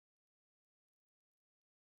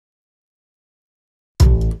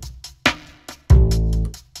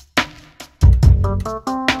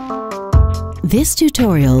This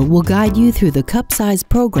tutorial will guide you through the cup size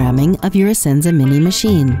programming of your Essenza Mini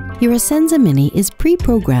machine. Your Essenza Mini is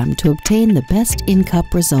pre-programmed to obtain the best in-cup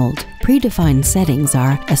result. Predefined settings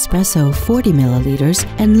are Espresso 40 milliliters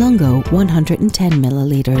and Lungo 110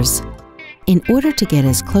 milliliters. In order to get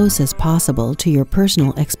as close as possible to your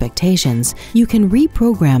personal expectations, you can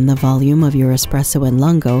reprogram the volume of your espresso and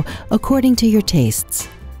lungo according to your tastes.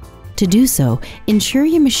 To do so, ensure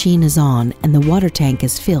your machine is on and the water tank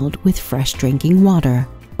is filled with fresh drinking water.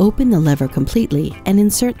 Open the lever completely and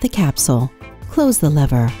insert the capsule. Close the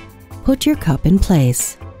lever. Put your cup in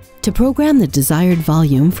place. To program the desired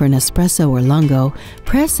volume for an espresso or lungo,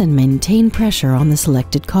 press and maintain pressure on the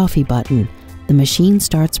selected coffee button. The machine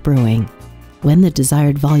starts brewing. When the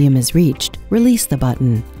desired volume is reached, release the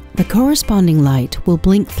button. The corresponding light will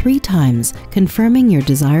blink 3 times, confirming your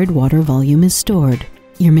desired water volume is stored.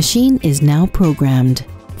 Your machine is now programmed.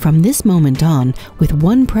 From this moment on, with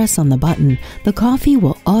one press on the button, the coffee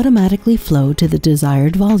will automatically flow to the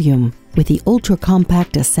desired volume. With the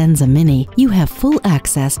ultra-compact Essenza Mini, you have full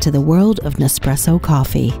access to the world of Nespresso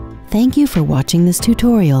coffee. Thank you for watching this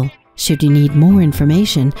tutorial. Should you need more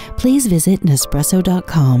information, please visit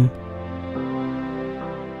Nespresso.com.